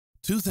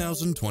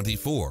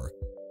2024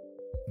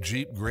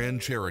 Jeep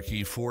Grand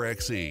Cherokee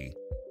 4xe.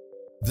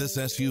 This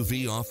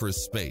SUV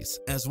offers space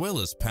as well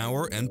as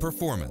power and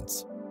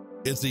performance.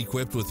 It's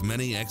equipped with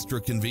many extra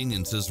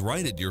conveniences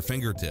right at your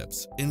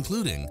fingertips,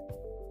 including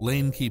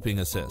lane keeping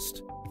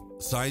assist,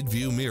 side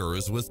view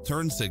mirrors with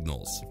turn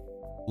signals,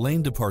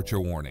 lane departure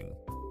warning,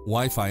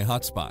 Wi-Fi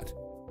hotspot,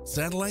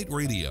 satellite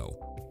radio,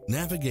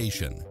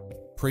 navigation,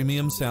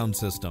 premium sound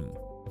system,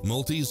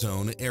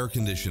 multi-zone air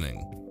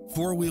conditioning,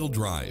 four-wheel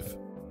drive,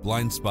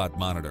 blind spot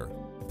monitor,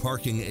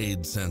 parking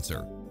aid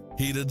sensor,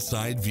 heated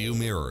side view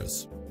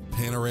mirrors,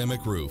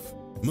 panoramic roof,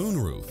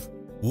 moonroof,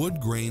 wood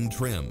grain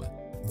trim.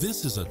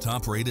 This is a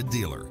top-rated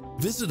dealer.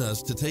 Visit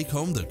us to take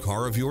home the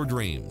car of your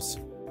dreams.